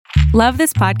Love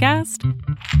this podcast?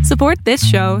 Support this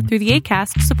show through the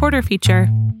Acast supporter feature.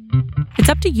 It's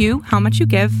up to you how much you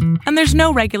give, and there's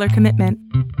no regular commitment.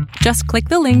 Just click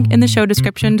the link in the show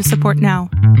description to support now.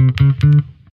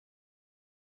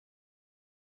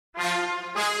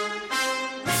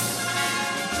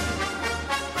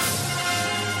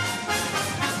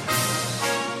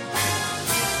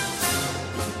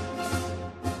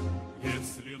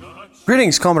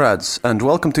 Greetings, comrades, and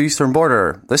welcome to Eastern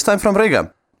Border, this time from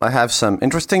Riga. I have some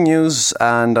interesting news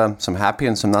and some happy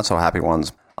and some not so happy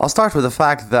ones. I'll start with the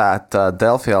fact that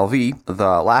Delphi LV, the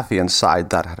Latvian site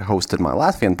that had hosted my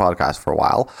Latvian podcast for a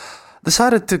while,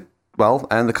 decided to,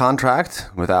 end the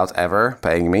contract without ever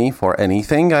paying me for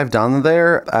anything I've done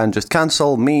there and just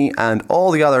cancel me and all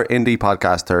the other indie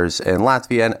podcasters in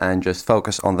Latvian and just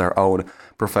focus on their own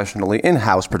professionally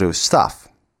in-house produced stuff.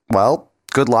 Well,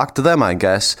 good luck to them, I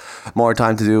guess. More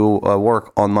time to do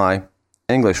work on my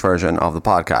English version of the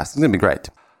podcast. It's going to be great.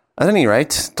 At any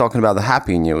rate, talking about the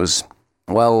happy news,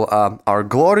 our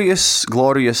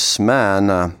glorious man,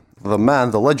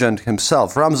 the legend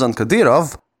himself, Ramzan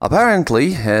Kadyrov, apparently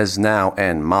is now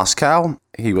in Moscow.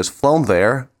 He was flown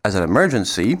there as an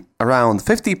emergency. Around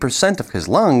 50% of his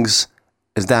lungs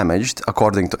is damaged,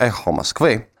 according to Echo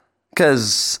Moskvy,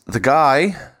 because the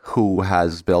guy who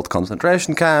has built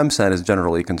concentration camps and is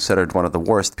generally considered one of the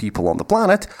worst people on the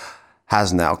planet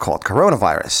has now caught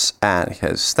coronavirus, and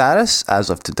his status as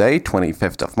of today,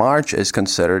 25th of March, is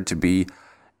considered to be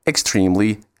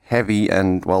extremely heavy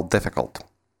and, difficult.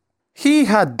 He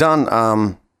had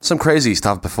done some crazy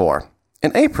stuff before.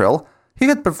 In April, he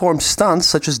had performed stunts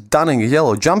such as donning a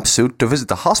yellow jumpsuit to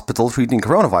visit a hospital treating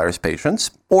coronavirus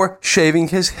patients, or shaving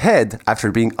his head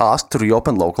after being asked to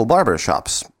reopen local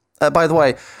barbershops. By the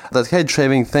way, that head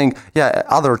shaving thing,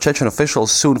 other Chechen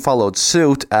officials soon followed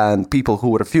suit, and people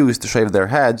who refused to shave their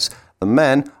heads, the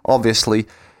men, obviously,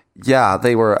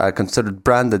 they were considered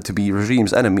branded to be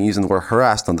regime's enemies and were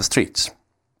harassed on the streets.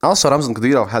 Also, Ramzan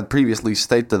Kadyrov had previously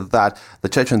stated that the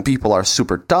Chechen people are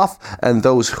super tough, and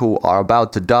those who are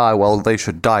about to die, they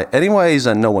should die anyways,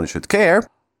 and no one should care.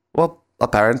 Well,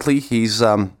 apparently he's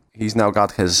now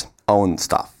got his own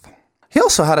stuff. He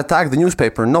also had attacked the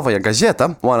newspaper Novaya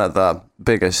Gazeta, one of the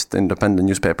biggest independent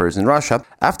newspapers in Russia,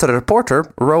 after a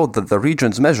reporter wrote that the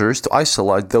region's measures to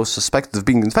isolate those suspected of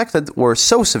being infected were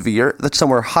so severe that some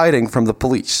were hiding from the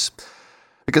police.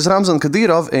 Because Ramzan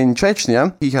Kadyrov in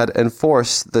Chechnya, he had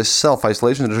enforced this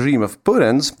self-isolation regime of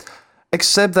Putin's,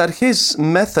 except that his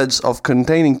methods of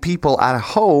containing people at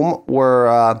home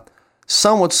were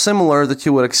somewhat similar that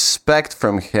you would expect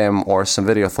from him or some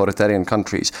very authoritarian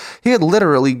countries. He had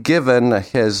literally given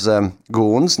his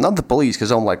goons, not the police, his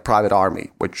own private army,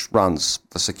 which runs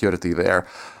the security there,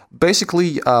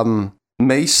 basically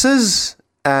maces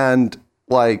and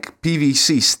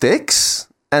PVC sticks,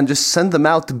 and just send them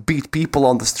out to beat people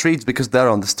on the streets because they're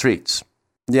on the streets.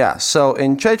 Yeah, so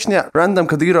in Chechnya, random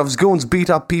Kadyrov's goons beat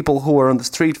up people who were on the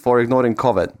street for ignoring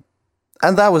COVID.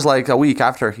 And that was a week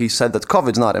after he said that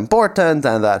COVID's not important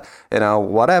and that,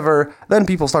 whatever. Then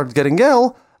people started getting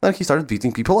ill, then he started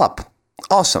beating people up.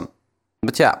 Awesome.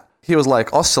 But he was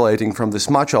oscillating from this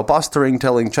macho posturing,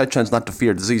 telling Chechens not to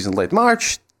fear disease in late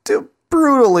March, to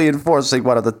brutally enforcing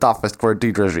one of the toughest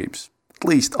quarantine regimes, at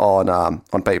least on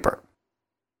paper.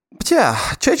 But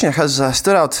Chechnya has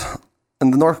stood out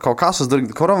in the North Caucasus during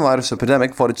the coronavirus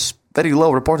epidemic for its very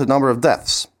low reported number of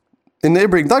deaths. In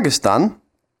neighboring Dagestan,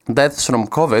 deaths from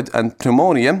COVID and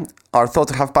pneumonia are thought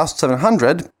to have passed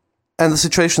 700, and the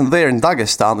situation there in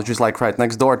Dagestan, which is right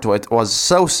next door to it, was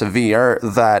so severe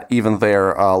that even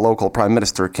their local prime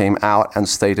minister came out and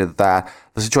stated that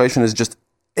the situation is just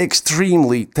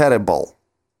extremely terrible.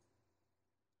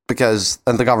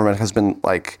 And the government has been,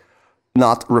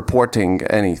 not reporting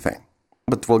anything.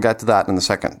 But we'll get to that in a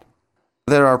second.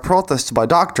 There are protests by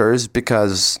doctors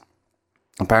because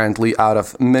apparently out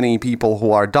of many people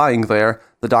who are dying there,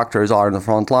 the doctors are in the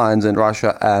front lines in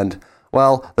Russia and,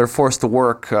 they're forced to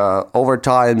work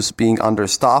overtimes, being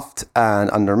understaffed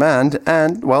and undermanned,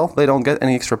 and, they don't get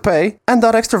any extra pay and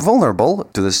are extra vulnerable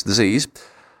to this disease.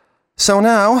 So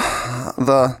now,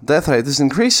 the death rate is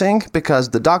increasing because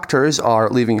the doctors are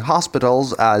leaving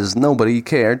hospitals as nobody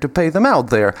cared to pay them out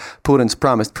their Putin's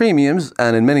promised premiums,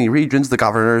 and in many regions the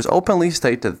governors openly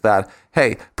stated that,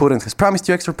 hey, Putin has promised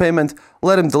you extra payment,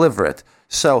 let him deliver it.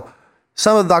 So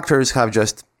some of the doctors have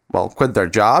just, quit their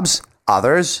jobs,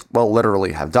 others,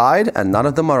 literally have died, and none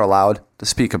of them are allowed to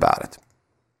speak about it.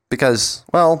 Because,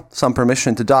 some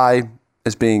permission to die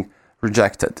is being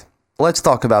rejected. Let's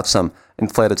talk about some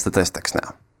inflated statistics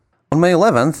now. On May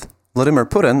 11th, Vladimir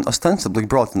Putin ostensibly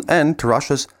brought an end to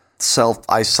Russia's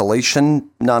self-isolation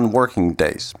non-working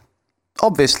days.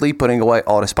 obviously putting away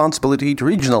all responsibility to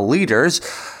regional leaders,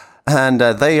 and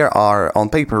they are on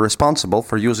paper responsible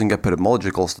for using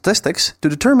epidemiological statistics to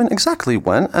determine exactly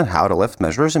when and how to lift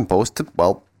measures imposed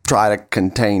to, try to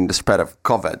contain the spread of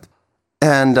COVID.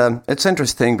 And it's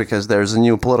interesting because there's a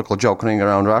new political joke running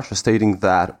around Russia stating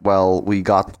that, we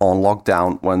got on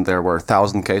lockdown when there were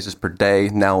 1,000 cases per day.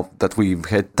 Now that we've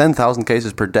hit 10,000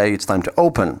 cases per day, it's time to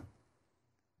open.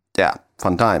 Yeah,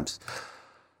 fun times.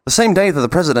 The same day that the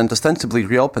president ostensibly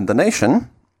reopened the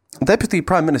nation, Deputy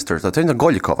Prime Minister Tatiana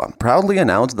Golikova proudly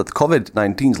announced that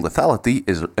COVID-19's lethality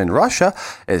in Russia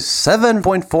is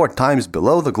 7.4 times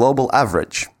below the global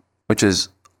average, which is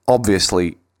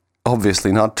obviously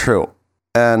not true.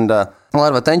 And a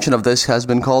lot of attention of this has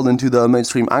been called into the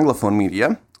mainstream Anglophone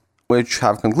media, which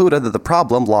have concluded that the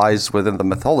problem lies within the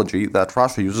methodology that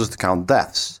Russia uses to count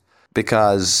deaths.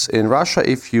 Because in Russia,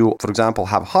 if you, for example,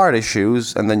 have heart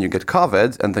issues and then you get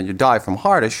COVID and then you die from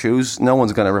heart issues, no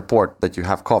one's going to report that you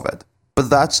have COVID. But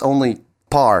that's only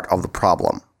part of the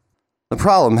problem. The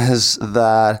problem is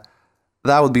that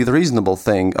would be the reasonable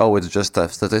thing. Oh, it's just a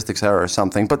statistics error or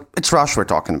something. But it's Russia we're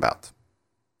talking about.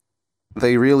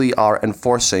 They really are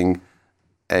enforcing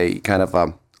a kind of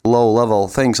a low-level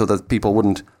thing so that people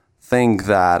wouldn't think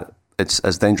that it's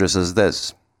as dangerous as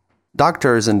this.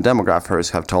 Doctors and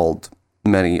demographers have told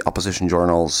many opposition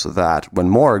journals that when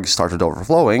morgues started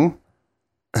overflowing,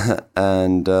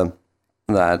 and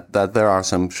that there are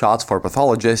some shots for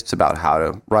pathologists about how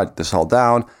to write this all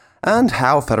down, and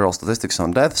how federal statistics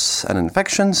on deaths and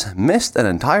infections missed an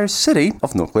entire city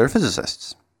of nuclear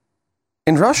physicists.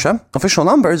 In Russia, official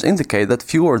numbers indicate that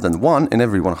fewer than 1 in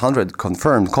every 100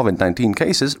 confirmed COVID-19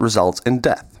 cases results in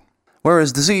death,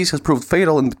 whereas disease has proved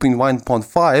fatal in between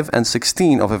 1.5 and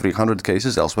 16 of every 100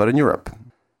 cases elsewhere in Europe.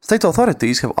 State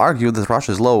authorities have argued that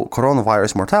Russia's low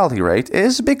coronavirus mortality rate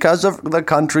is because of the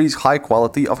country's high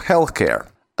quality of healthcare.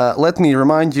 Let me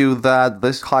remind you that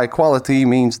this high quality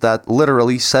means that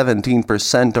literally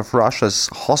 17% of Russia's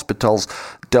hospitals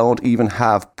don't even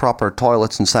have proper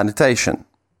toilets and sanitation.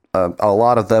 A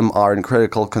lot of them are in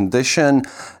critical condition,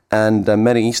 and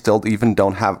many still even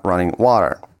don't have running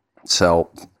water. So,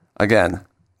 again,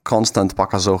 constant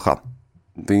pokazucha.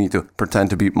 We need to pretend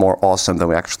to be more awesome than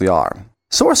we actually are.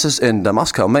 Sources in the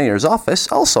Moscow mayor's office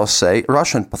also say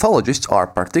Russian pathologists are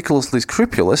particularly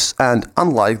scrupulous and,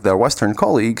 unlike their Western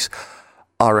colleagues,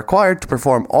 are required to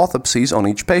perform autopsies on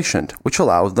each patient, which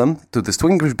allows them to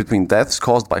distinguish between deaths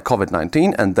caused by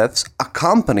COVID-19 and deaths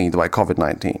accompanied by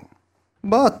COVID-19.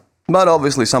 But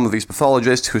obviously some of these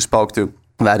pathologists who spoke to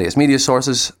various media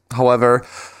sources, however,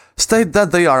 state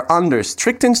that they are under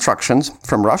strict instructions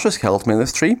from Russia's health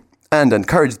ministry and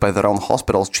encouraged by their own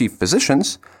hospital's chief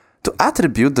physicians to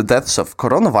attribute the deaths of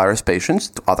coronavirus patients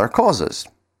to other causes.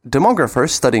 Demographers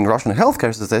studying Russian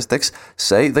healthcare statistics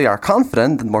say they are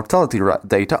confident that mortality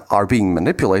data are being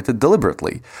manipulated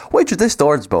deliberately, which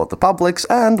distorts both the public's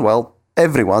and,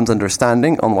 everyone's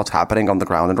understanding on what's happening on the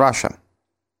ground in Russia.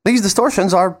 These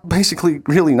distortions are basically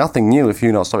really nothing new if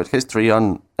you know Soviet history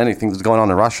on anything that's going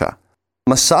on in Russia.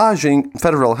 Massaging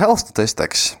federal health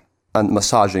statistics, and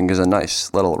massaging is a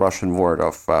nice little Russian word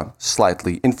of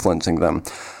slightly influencing them.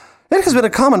 It has been a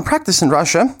common practice in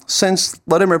Russia since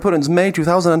Vladimir Putin's May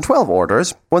 2012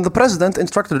 orders, when the president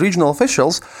instructed regional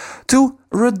officials to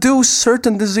reduce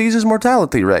certain diseases'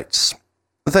 mortality rates.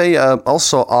 They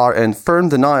also are in firm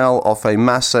denial of a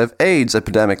massive AIDS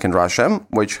epidemic in Russia,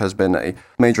 which has been a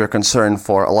major concern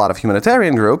for a lot of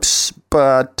humanitarian groups.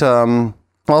 But,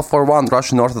 for one, the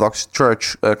Russian Orthodox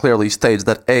Church clearly states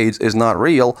that AIDS is not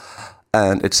real,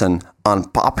 and it's an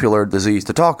unpopular disease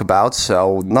to talk about,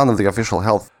 so none of the official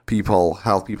health people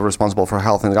responsible for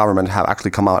health in the government have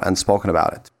actually come out and spoken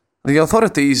about it. The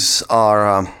authorities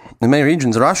in many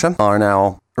regions in Russia are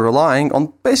now relying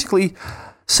on basically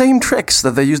same tricks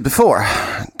that they used before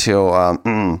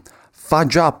to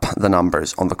fudge up the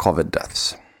numbers on the COVID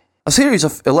deaths. A series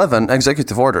of 11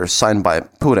 executive orders signed by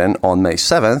Putin on May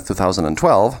 7,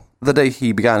 2012, the day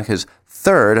he began his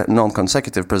third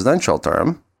non-consecutive presidential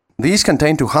term, these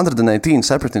contain 218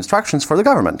 separate instructions for the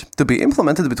government to be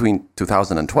implemented between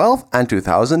 2012 and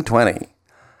 2020,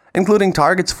 including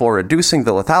targets for reducing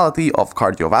the lethality of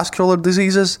cardiovascular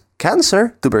diseases,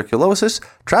 cancer, tuberculosis,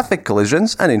 traffic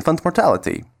collisions, and infant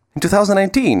mortality. In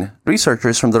 2018,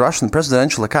 researchers from the Russian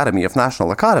Presidential Academy of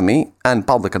National Economy and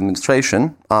Public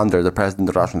Administration under the President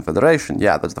of the Russian Federation,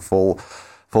 that's the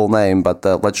full name, but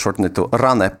let's shorten it to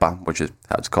RANEPA, which is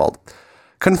how it's called,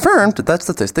 confirmed that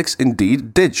statistics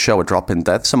indeed did show a drop in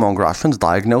deaths among Russians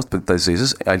diagnosed with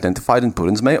diseases identified in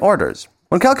Putin's May orders.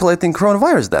 When calculating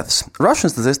coronavirus deaths, Russian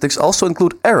statistics also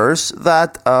include errors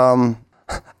that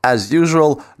as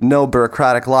usual, no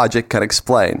bureaucratic logic can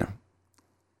explain.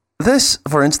 This,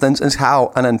 for instance, is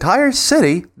how an entire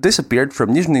city disappeared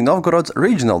from Nizhny Novgorod's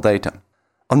regional data.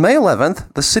 On May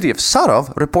 11th, the city of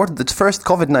Sarov reported its first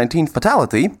COVID-19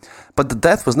 fatality, but the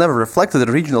death was never reflected in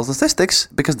regional statistics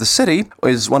because the city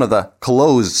is one of the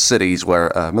closed cities where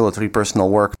military personnel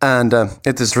work, and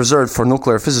it is reserved for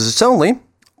nuclear physicists only,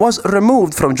 was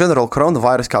removed from general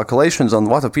coronavirus calculations on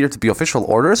what appear to be official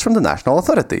orders from the national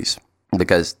authorities.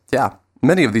 Because,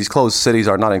 many of these closed cities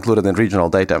are not included in regional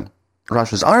data.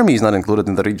 Russia's army is not included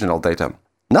in the regional data.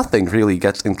 Nothing really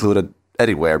gets included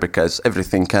anywhere because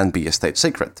everything can be a state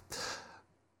secret.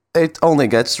 It only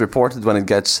gets reported when it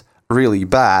gets really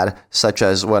bad, such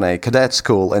as when a cadet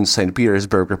school in St.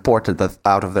 Petersburg reported that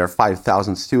out of their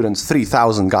 5,000 students,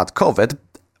 3,000 got COVID,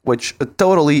 which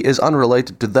totally is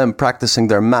unrelated to them practicing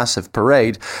their massive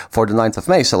parade for the 9th of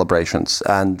May celebrations,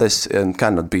 and this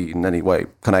cannot be in any way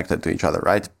connected to each other,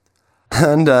 right?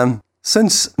 And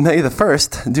since May the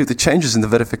 1st, due to changes in the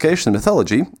verification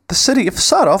methodology, the city of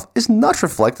Sarov is not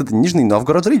reflected in Nizhny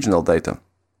Novgorod's regional data,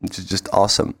 which is just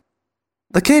awesome.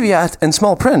 The caveat in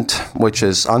small print, which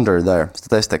is under their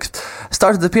statistics,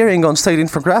 started appearing on state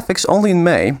infographics only in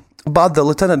May, but the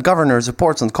lieutenant governor's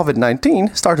reports on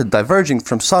COVID-19 started diverging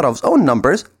from Sarov's own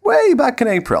numbers way back in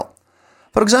April.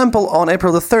 For example, on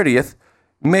April the 30th,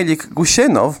 Melik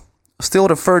Gushenov still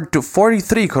referred to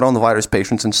 43 coronavirus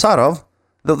patients in Sarov,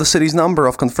 though the city's number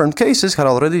of confirmed cases had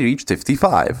already reached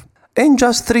 55. In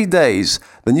just 3 days,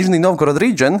 the Nizhny Novgorod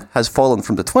region has fallen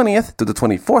from the 20th to the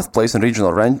 24th place in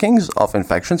regional rankings of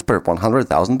infections per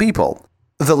 100,000 people.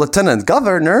 The lieutenant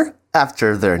governor,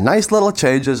 after their nice little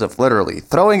changes of literally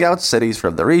throwing out cities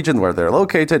from the region where they're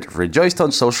located, rejoiced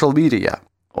on social media.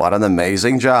 What an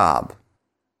amazing job.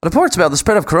 Reports about the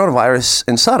spread of coronavirus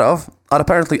in Sarov are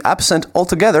apparently absent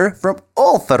altogether from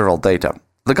all federal data.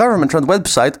 The government-run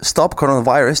website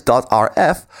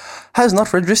stopcoronavirus.rf has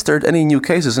not registered any new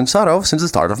cases in Sarov since the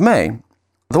start of May.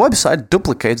 The website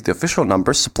duplicates the official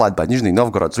numbers supplied by Nizhny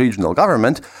Novgorod's regional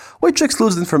government, which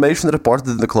excludes the information reported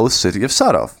in the closed city of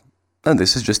Sarov. And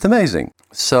this is just amazing.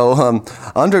 So,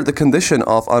 under the condition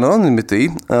of anonymity,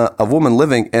 a woman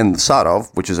living in Sarov,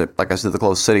 which is, like I said, the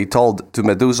closed city, told to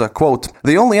Medusa, quote,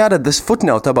 "They only added this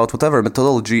footnote about whatever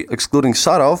methodology excluding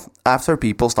Sarov after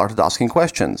people started asking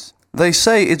questions. They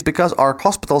say it's because our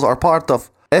hospitals are part of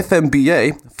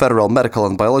FMBA, Federal Medical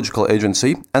and Biological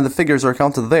Agency, and the figures are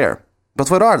counted there. But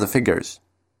where are the figures?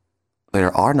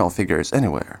 There are no figures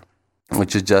anywhere,"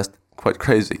 which is just quite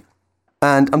crazy.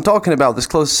 And I'm talking about this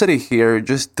closed city here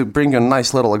just to bring you a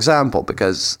nice little example,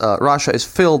 because Russia is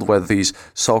filled with these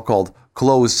so-called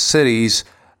closed cities,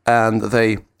 and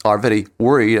they are very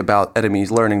worried about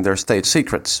enemies learning their state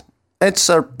secrets. It's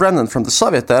a remnant from the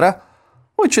Soviet era,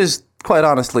 which is, quite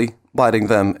honestly, biting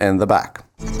them in the back.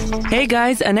 Hey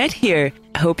guys, Annette here.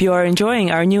 Hope you are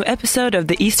enjoying our new episode of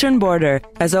The Eastern Border.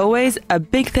 As always, a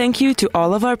big thank you to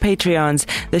all of our Patreons.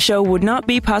 The show would not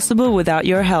be possible without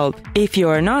your help. If you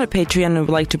are not a Patreon and would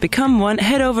like to become one,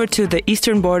 head over to the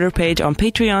Eastern Border page on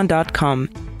patreon.com.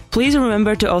 Please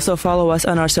remember to also follow us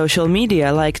on our social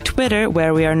media like Twitter,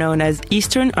 where we are known as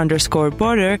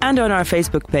Eastern_Border, and on our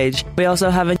Facebook page. We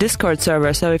also have a Discord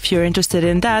server, so if you're interested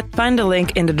in that, find the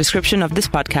link in the description of this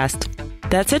podcast.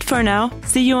 That's it for now.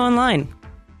 See you online.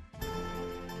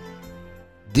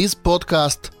 This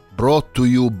podcast brought to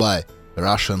you by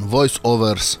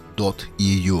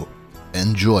RussianVoiceovers.eu.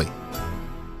 Enjoy!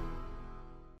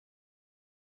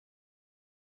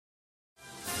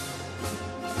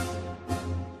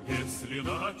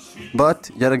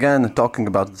 But, yet again, talking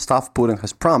about the stuff Putin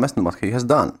has promised and what he has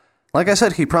done. Like I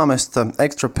said, he promised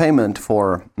extra payment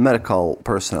for medical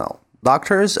personnel.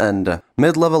 Doctors and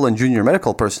mid-level and junior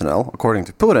medical personnel, according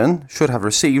to Putin, should have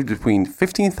received between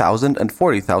 15,000 and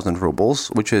 40,000 rubles,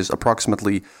 which is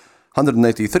approximately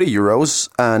 183 euros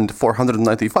and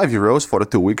 495 euros for a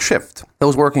 2-week shift.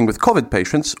 Those working with COVID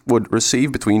patients would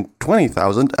receive between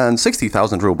 20,000 and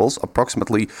 60,000 rubles,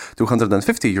 approximately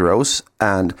 250 euros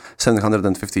and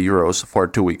 750 euros for a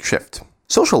 2-week shift.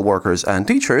 Social workers and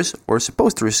teachers were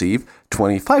supposed to receive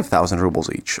 25,000 rubles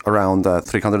each, around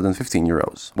 315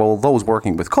 euros, while those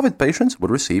working with COVID patients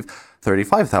would receive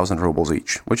 35,000 rubles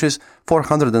each, which is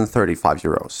 435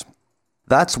 euros.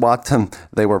 That's what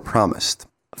they were promised.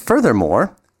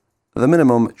 Furthermore, the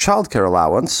minimum childcare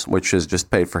allowance, which is just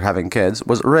paid for having kids,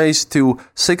 was raised to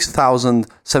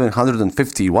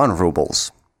 6,751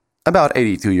 rubles, about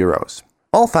 82 euros.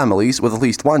 All families with at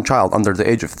least one child under the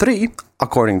age of 3,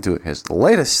 according to his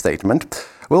latest statement,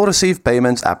 will receive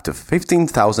payments up to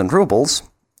 15,000 rubles,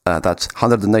 that's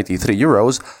 183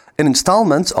 euros, in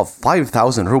installments of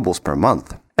 5,000 rubles per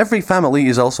month. Every family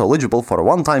is also eligible for a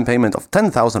one-time payment of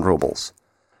 10,000 rubles,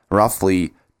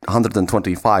 roughly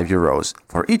 125 euros,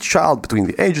 for each child between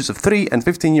the ages of 3 and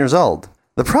 15 years old.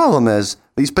 The problem is,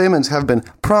 these payments have been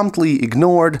promptly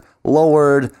ignored,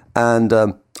 lowered, and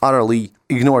utterly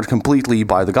ignored completely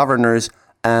by the governors,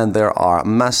 and there are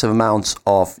massive amounts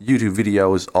of YouTube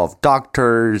videos of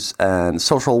doctors and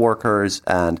social workers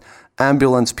and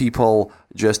ambulance people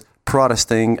just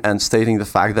protesting and stating the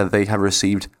fact that they have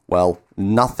received, well,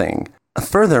 nothing.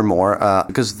 Furthermore,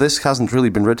 because this hasn't really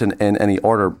been written in any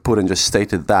order, Putin just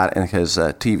stated that in his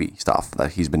TV stuff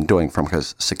that he's been doing from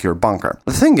his secure bunker.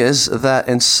 The thing is that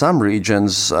in some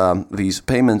regions, these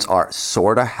payments are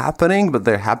sort of happening, but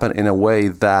they happen in a way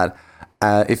that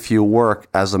if you work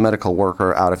as a medical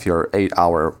worker out of your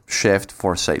 8-hour shift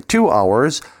for, say, 2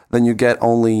 hours, then you get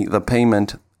only the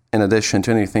payment in addition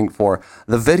to anything for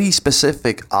the very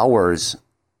specific hours,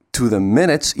 to the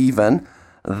minutes even,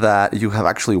 that you have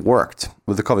actually worked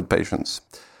with the COVID patients.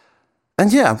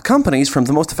 And yeah, companies from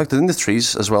the most affected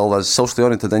industries, as well as socially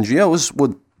oriented NGOs,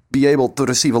 would be able to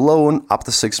receive a loan up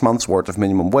to 6 months' worth of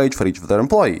minimum wage for each of their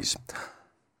employees.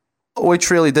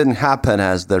 Which really didn't happen,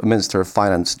 as the Minister of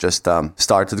Finance just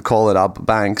started calling up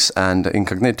banks and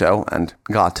incognito and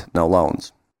got no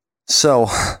loans. So,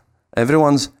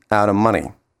 everyone's out of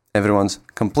money. Everyone's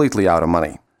completely out of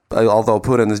money. Although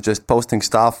Putin is just posting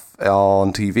stuff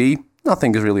on TV,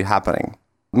 nothing is really happening.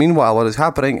 Meanwhile, what is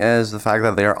happening is the fact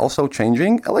that they are also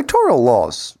changing electoral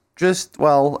laws. Just,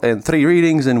 well, in 3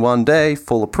 readings in 1 day,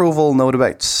 full approval, no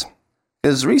debates.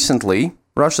 Because recently,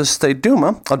 Russia's State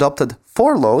Duma adopted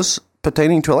 4 laws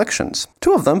pertaining to elections.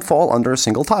 2 of them fall under a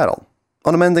single title,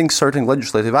 on amending certain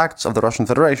legislative acts of the Russian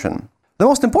Federation. The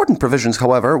most important provisions,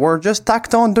 however, were just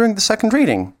tacked on during the second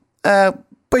reading,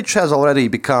 which has already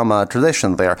become a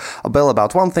tradition there. A bill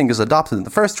about one thing is adopted in the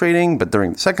first reading, but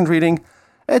during the second reading,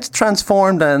 it's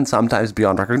transformed and sometimes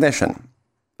beyond recognition.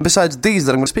 Besides these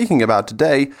that I'm speaking about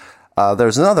today,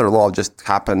 there's another law just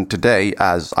happened today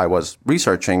as I was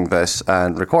researching this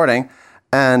and recording,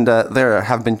 and there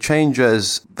have been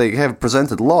changes. They have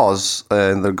presented laws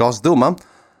in the Gosduma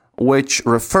which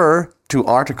refer to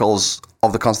articles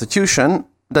of the Constitution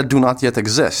that do not yet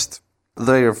exist.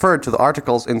 They refer to the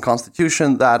articles in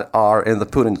Constitution that are in the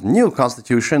Putin's new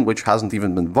Constitution, which hasn't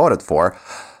even been voted for.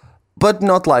 But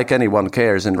not like anyone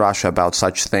cares in Russia about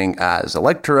such thing as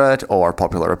electorate or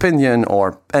popular opinion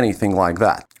or anything like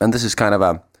that. And this is kind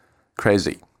of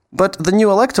crazy. But the new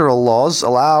electoral laws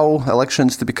allow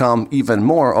elections to become even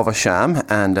more of a sham,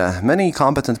 and many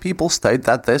competent people state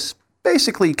that this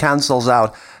basically cancels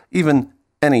out even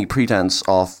any pretense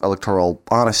of electoral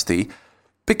honesty,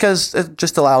 because it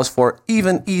just allows for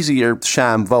even easier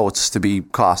sham votes to be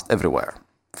cast everywhere.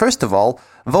 First of all,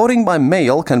 voting by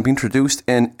mail can be introduced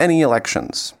in any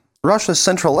elections. Russia's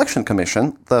Central Election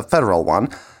Commission, the federal one,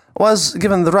 was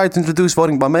given the right to introduce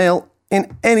voting by mail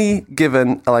in any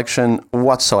given election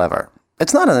whatsoever.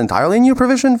 It's not an entirely new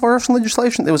provision for Russian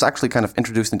legislation. It was actually kind of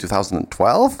introduced in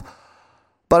 2012,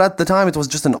 but at the time it was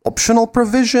just an optional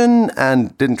provision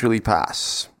and didn't really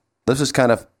pass. This is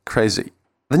kind of crazy.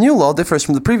 The new law differs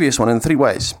from the previous one in 3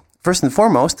 ways. First and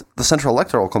foremost, the Central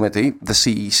Electoral Committee, the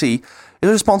CEC, is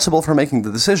responsible for making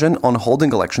the decision on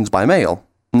holding elections by mail,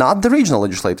 not the regional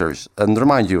legislators, and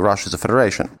remind you, Russia is a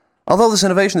federation. Although this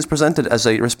innovation is presented as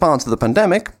a response to the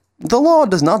pandemic, the law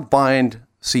does not bind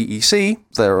CEC,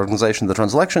 the organization that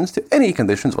runs elections, to any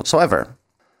conditions whatsoever.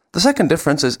 The second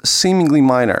difference is seemingly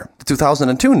minor. The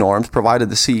 2002 norms provided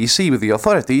the CEC with the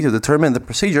authority to determine the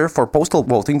procedure for postal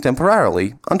voting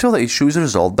temporarily until the issue is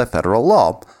resolved by federal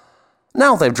law.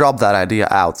 Now they've dropped that idea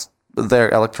out. Their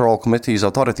electoral committee's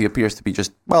authority appears to be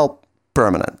just, well,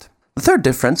 permanent. The third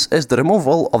difference is the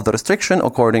removal of the restriction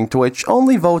according to which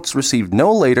only votes received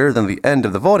no later than the end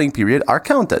of the voting period are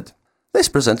counted. This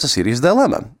presents a serious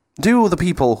dilemma. Do the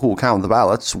people who count the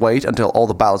ballots wait until all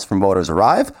the ballots from voters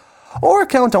arrive, or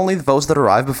count only the votes that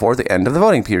arrive before the end of the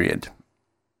voting period?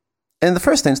 In the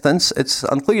first instance, it's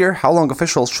unclear how long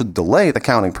officials should delay the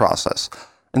counting process.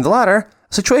 In the latter,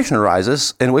 a situation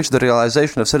arises in which the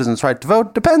realization of citizens' right to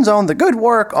vote depends on the good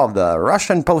work of the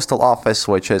Russian Postal Office,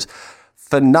 which is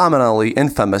phenomenally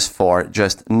infamous for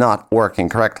just not working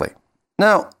correctly.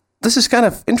 Now, this is kind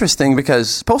of interesting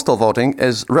because postal voting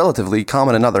is relatively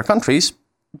common in other countries,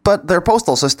 but their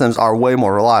postal systems are way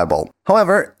more reliable.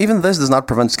 However, even this does not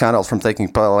prevent scandals from taking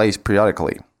place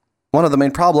periodically. One of the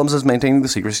main problems is maintaining the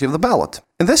secrecy of the ballot.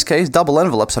 In this case, double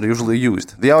envelopes are usually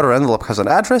used. The outer envelope has an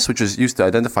address which is used to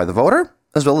identify the voter,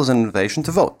 as well as an invitation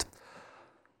to vote.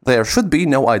 There should be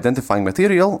no identifying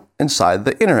material inside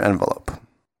the inner envelope.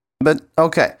 But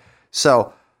okay,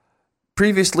 so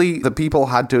Previously, the people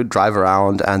had to drive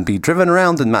around and be driven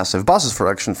around in massive buses for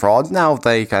election fraud. Now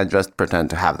they can just pretend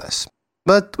to have this.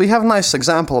 But we have a nice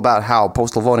example about how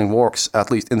postal voting works, at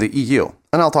least in the EU.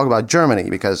 And I'll talk about Germany,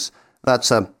 because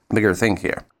that's a bigger thing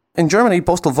here. In Germany,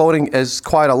 postal voting is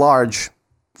quite a large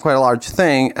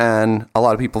thing, and a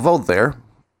lot of people vote there,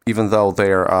 even though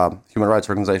their human rights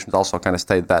organizations also kind of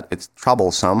state that it's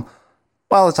troublesome.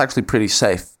 Well, it's actually pretty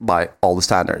safe by all the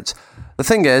standards. The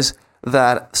thing is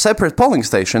that separate polling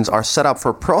stations are set up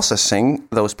for processing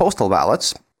those postal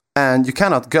ballots, and you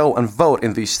cannot go and vote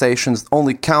in these stations.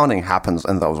 Only counting happens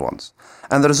in those ones.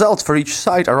 And the results for each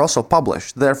site are also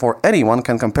published. Therefore, anyone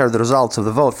can compare the results of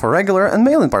the vote for regular and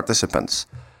mail-in participants,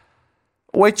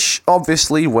 which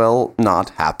obviously will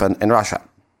not happen in Russia.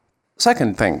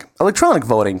 Second thing, electronic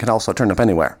voting can also turn up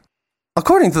anywhere.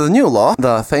 According to the new law,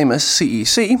 the famous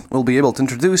CEC will be able to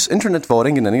introduce internet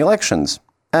voting in any elections.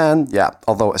 And yeah,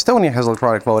 although Estonia has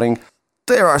electronic voting,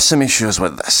 there are some issues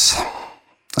with this.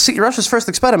 See, Russia's first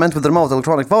experiment with remote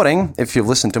electronic voting, if you've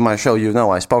listened to my show, you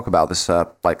know I spoke about this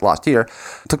last year,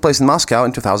 took place in Moscow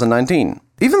in 2019.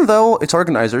 Even though its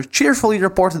organizers cheerfully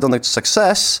reported on its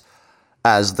success,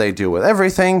 as they do with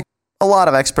everything, a lot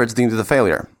of experts deemed it a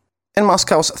failure. In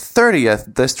Moscow's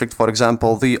 30th district, for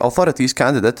example, the authorities'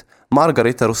 candidate,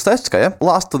 Margarita Rustevskaya,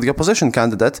 lost to the opposition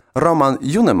candidate, Roman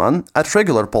Yuneman, at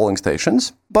regular polling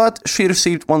stations, but she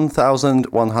received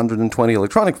 1,120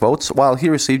 electronic votes, while he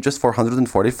received just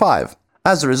 445.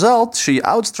 As a result, she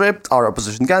outstripped our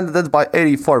opposition candidate by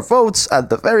 84 votes at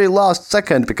the very last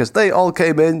second, because they all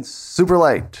came in super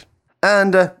late.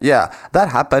 And that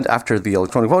happened after the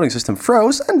electronic voting system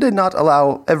froze and did not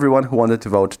allow everyone who wanted to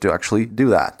vote to actually do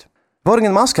that. Voting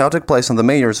in Moscow took place on the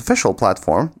mayor's official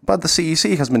platform, but the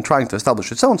CEC has been trying to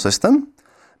establish its own system,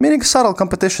 meaning subtle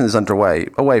competition is underway,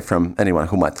 away from anyone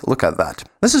who might look at that.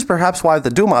 This is perhaps why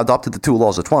the Duma adopted the two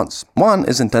laws at once. One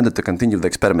is intended to continue the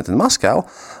experiment in Moscow,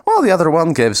 while the other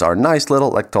one gives our nice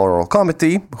little electoral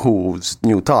committee, whose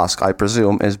new task, I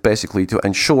presume, is basically to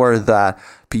ensure that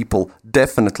people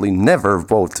definitely never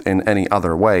vote in any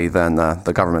other way than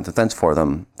the government intends for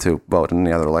them to vote in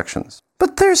any other elections.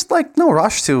 But there's no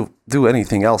rush to do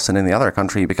anything else in any other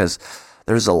country, because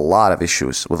there's a lot of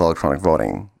issues with electronic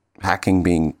voting, hacking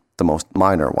being the most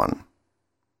minor one.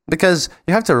 Because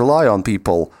you have to rely on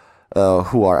people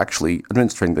who are actually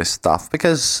administering this stuff,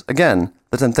 because, again,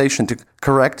 the temptation to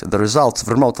correct the results of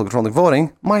remote electronic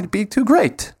voting might be too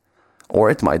great, or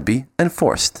it might be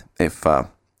enforced, if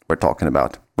we're talking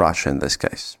about Russia in this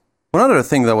case. One other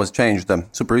thing that was changed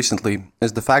super recently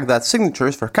is the fact that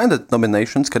signatures for candidate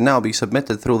nominations can now be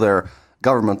submitted through their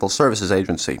governmental services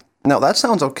agency. Now, that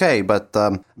sounds okay, but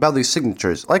about these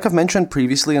signatures, like I've mentioned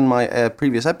previously in my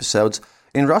previous episodes,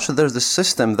 in Russia there's this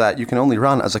system that you can only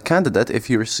run as a candidate if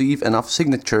you receive enough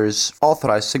signatures,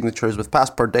 authorized signatures with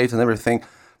passport date and everything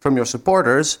from your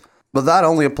supporters, but that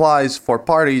only applies for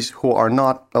parties who are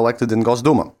not elected in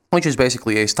Gosduma, which is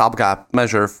basically a stopgap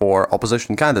measure for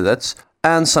opposition candidates,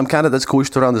 and some candidates who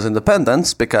wish to run as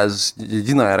independents, because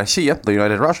Единая Россия, the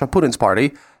United Russia, Putin's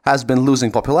party, has been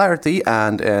losing popularity,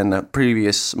 and in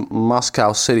previous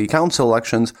Moscow City Council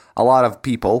elections, a lot of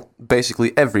people,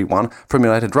 basically everyone from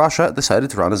United Russia, decided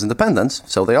to run as independents,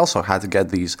 so they also had to get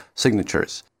these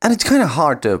signatures. And it's kind of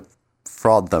hard to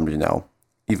fraud them,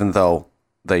 even though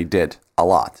they did a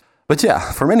lot. But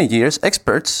yeah, for many years,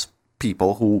 experts,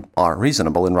 people who are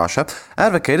reasonable in Russia,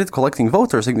 advocated collecting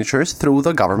voter signatures through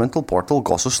the governmental portal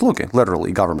Gosuslugi,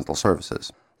 literally governmental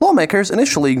services. Lawmakers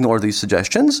initially ignored these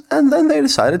suggestions, and then they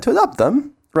decided to adopt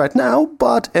them right now,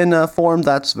 but in a form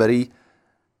that's very,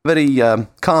 very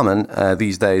common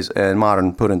these days in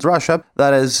modern Putin's Russia,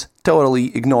 that is totally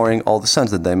ignoring all the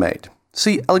sense that they made.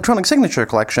 See, electronic signature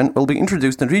collection will be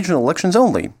introduced in regional elections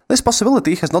only. This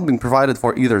possibility has not been provided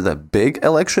for either the big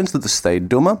elections to the State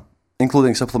Duma,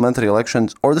 including supplementary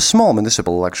elections, or the small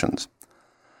municipal elections.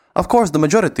 Of course, the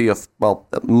majority of,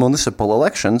 municipal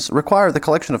elections require the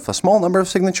collection of a small number of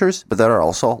signatures, but there are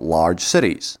also large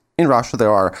cities. In Russia,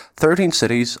 there are 13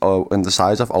 cities in the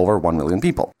size of over 1 million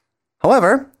people.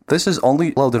 However, this is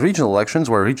only below the regional elections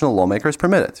where regional lawmakers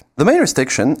permit it. The main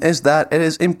restriction is that it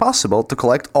is impossible to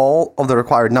collect all of the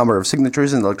required number of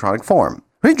signatures in electronic form.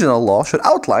 Regional law should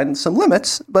outline some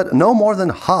limits, but no more than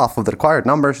half of the required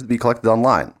number should be collected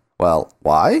online. Well,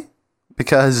 why?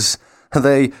 Because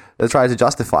they try to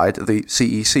justify to the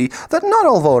CEC that not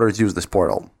all voters use this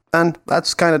portal. And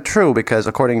that's kind of true, because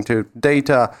according to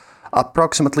data,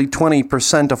 approximately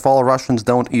 20% of all Russians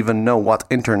don't even know what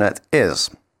internet is.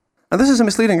 And this is a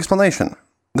misleading explanation.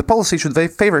 The policy should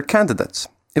favor candidates.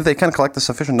 If they can collect a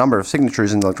sufficient number of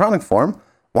signatures in electronic form,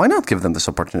 why not give them this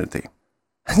opportunity?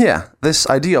 Yeah, this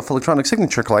idea of electronic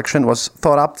signature collection was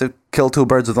thought up to kill two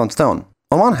birds with one stone.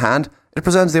 On one hand, it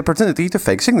presents the opportunity to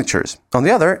fake signatures. On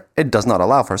the other, it does not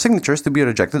allow for signatures to be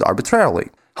rejected arbitrarily.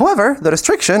 However, the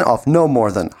restriction of no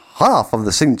more than half of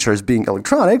the signatures being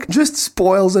electronic just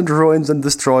spoils and ruins and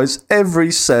destroys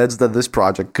every sense that this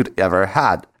project could ever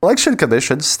had. Election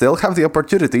commissions still have the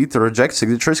opportunity to reject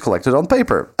signatures collected on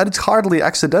paper, and it's hardly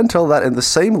accidental that in the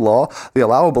same law, the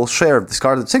allowable share of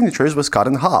discarded signatures was cut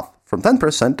in half, from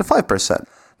 10% to 5%.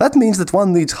 That means that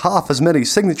one needs half as many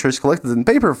signatures collected in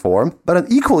paper form, but an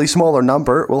equally smaller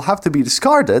number will have to be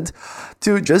discarded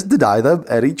to just deny them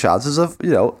any chances of,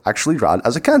 actually run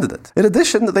as a candidate. In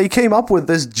addition, they came up with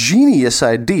this genius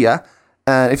idea,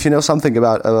 and if you know something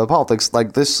about politics,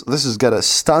 like this is gonna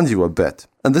stun you a bit.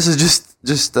 And this is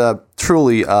just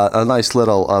truly a nice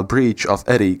little breach of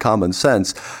any common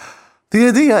sense. The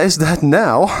idea is that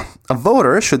now, a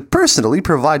voter should personally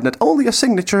provide not only a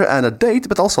signature and a date,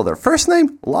 but also their first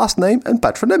name, last name, and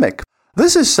patronymic.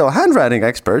 This is so handwriting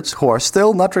experts, who are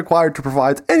still not required to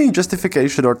provide any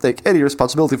justification or take any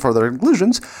responsibility for their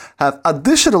conclusions, have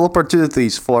additional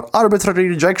opportunities for arbitrary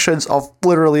rejections of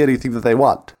literally anything that they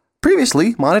want.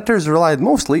 Previously, monitors relied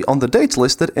mostly on the dates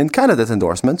listed in candidate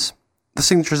endorsements. The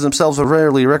signatures themselves were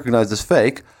rarely recognized as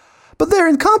fake, but their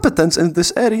incompetence in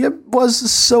this area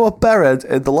was so apparent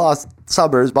in the last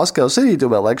summer's Moscow City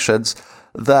Duma elections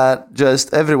that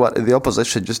just everyone in the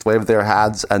opposition just waved their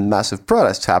hands and massive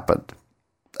protests happened.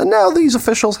 And now these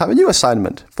officials have a new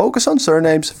assignment: focus on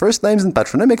surnames, first names, and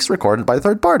patronymics recorded by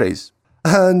third parties.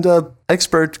 And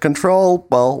expert control,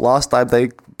 well, last time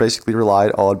they basically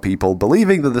relied on people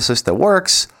believing that the system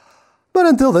works, but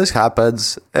until this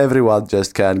happens, everyone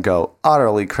just can go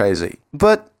utterly crazy.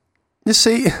 But, you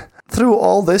see, through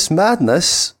all this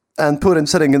madness and Putin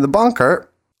sitting in the bunker,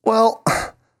 well,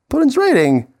 Putin's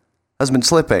rating has been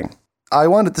slipping. I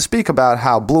wanted to speak about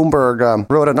how Bloomberg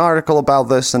wrote an article about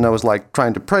this, and I was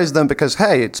trying to praise them because,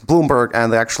 hey, it's Bloomberg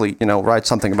and they actually, write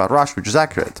something about Russia which is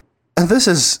accurate. And this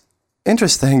is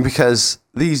interesting because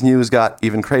these news got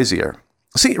even crazier.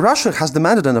 See, Russia has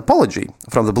demanded an apology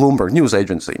from the Bloomberg news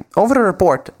agency over a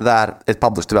report that it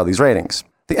published about these ratings.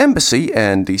 The embassy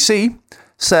in DC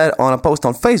said on a post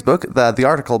on Facebook that the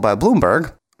article by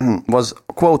Bloomberg was,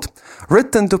 quote,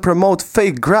 written to promote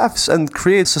fake graphs and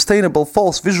create sustainable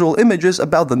false visual images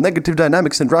about the negative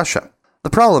dynamics in Russia. The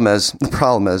problem is,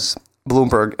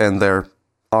 Bloomberg in their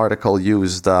article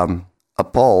used a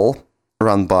poll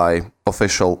run by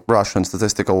official Russian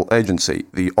statistical agency,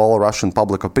 the All-Russian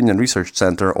Public Opinion Research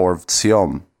Center, or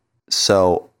VTSIOM.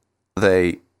 So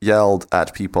they yelled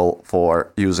at people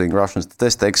for using Russian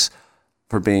statistics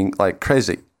for being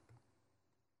crazy.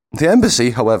 The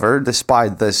embassy, however,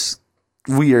 despite this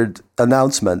weird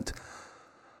announcement,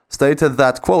 stated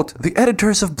that, quote, the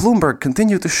editors of Bloomberg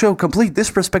continue to show complete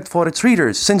disrespect for its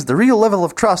readers since the real level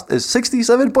of trust is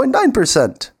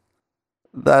 67.9%.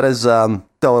 That is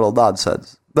total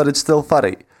nonsense, but it's still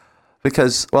funny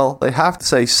because, well, they have to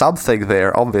say something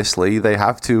there, obviously. They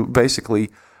have to basically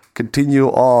continue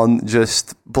on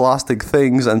just blasting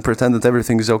things and pretend that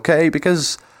everything is okay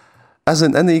because, as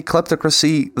in any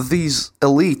kleptocracy, these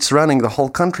elites running the whole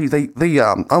country, they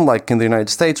unlike in the United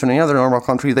States or any other normal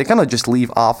country, they cannot just leave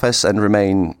office and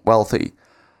remain wealthy.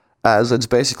 As it's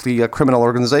basically a criminal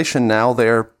organization now,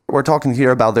 we're talking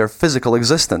here about their physical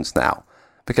existence now.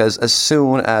 Because as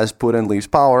soon as Putin leaves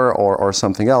power or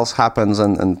something else happens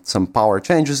and some power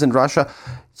changes in Russia,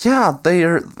 yeah,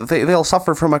 they'll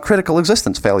suffer from a critical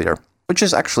existence failure. Which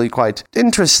is actually quite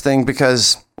interesting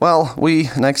because, well, we,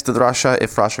 next to Russia,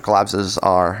 if Russia collapses,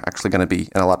 are actually going to be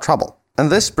in a lot of trouble.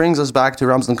 And this brings us back to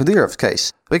Ramzan Kadyrov's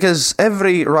case. Because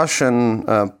every Russian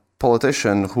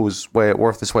politician who's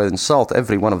worth his weight in salt,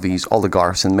 every one of these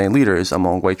oligarchs and main leaders,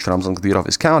 among which Ramzan Kadyrov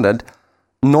is counted,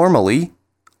 normally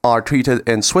are treated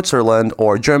in Switzerland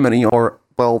or Germany, or,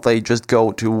 well, they just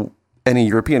go to any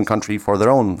European country for their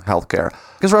own healthcare.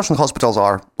 Because Russian hospitals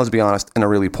are, let's be honest, in a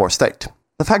really poor state.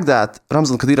 The fact that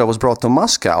Ramzan Kadyrov was brought to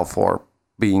Moscow for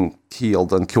being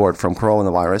healed and cured from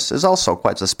coronavirus is also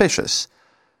quite suspicious.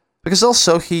 Because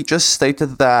also he just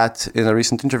stated that in a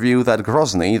recent interview that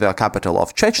Grozny, the capital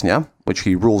of Chechnya, which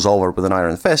he rules over with an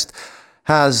iron fist,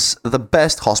 has the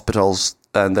best hospitals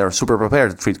and they're super prepared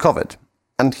to treat COVID.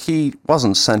 And he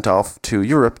wasn't sent off to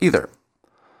Europe either.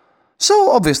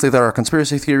 So obviously there are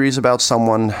conspiracy theories about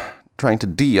someone trying to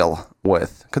deal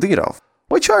with Kadyrov,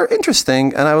 which are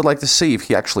interesting, and I would like to see if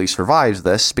he actually survives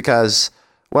this, because,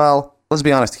 well, let's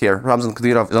be honest here, Ramzan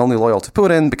Kadyrov is only loyal to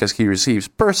Putin because he receives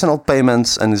personal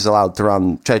payments and is allowed to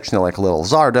run Chechnya like a little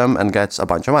tsardom and gets a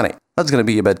bunch of money. That's going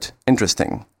to be a bit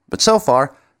interesting. But so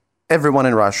far, everyone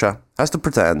in Russia has to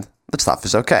pretend that stuff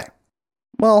is okay.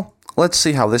 Well, let's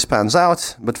see how this pans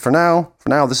out. But for now,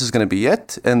 this is going to be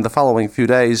it. In the following few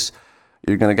days,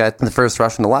 you're going to get the first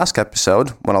Russian-Alaska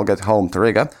episode when I'll get home to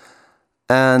Riga.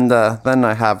 And then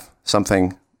I have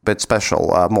something a bit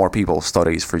special, more people's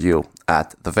stories for you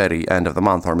at the very end of the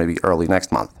month or maybe early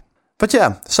next month. But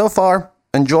yeah, so far,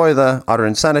 enjoy the utter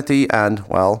insanity and,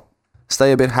 well,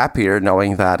 stay a bit happier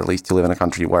knowing that at least you live in a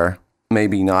country where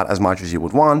maybe not as much as you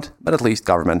would want, but at least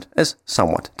government is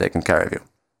somewhat taking care of you.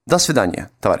 До свидания,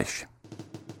 товарищи.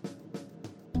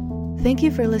 Thank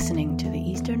you for listening to The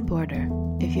Eastern Border.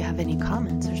 If you have any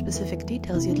comments or specific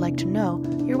details you'd like to know,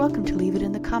 you're welcome to leave it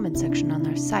in the comment section on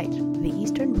our site,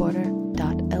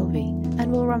 theeasternborder.lv,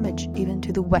 and we'll rummage even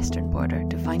to the western border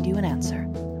to find you an answer.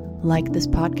 Like this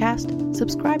podcast,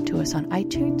 subscribe to us on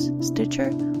iTunes,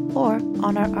 Stitcher, or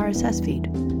on our RSS feed.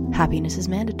 Happiness is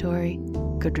mandatory.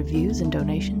 Good reviews and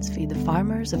donations feed the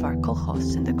farmers of our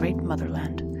kolkhozs in the great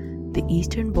motherland. The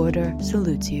Eastern Border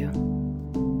salutes you.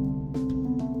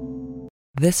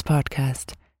 This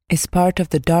podcast is part of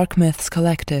the Dark Myths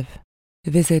Collective.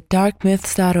 Visit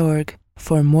darkmyths.org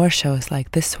for more shows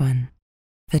like this one,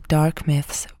 The Dark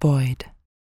Myths Void.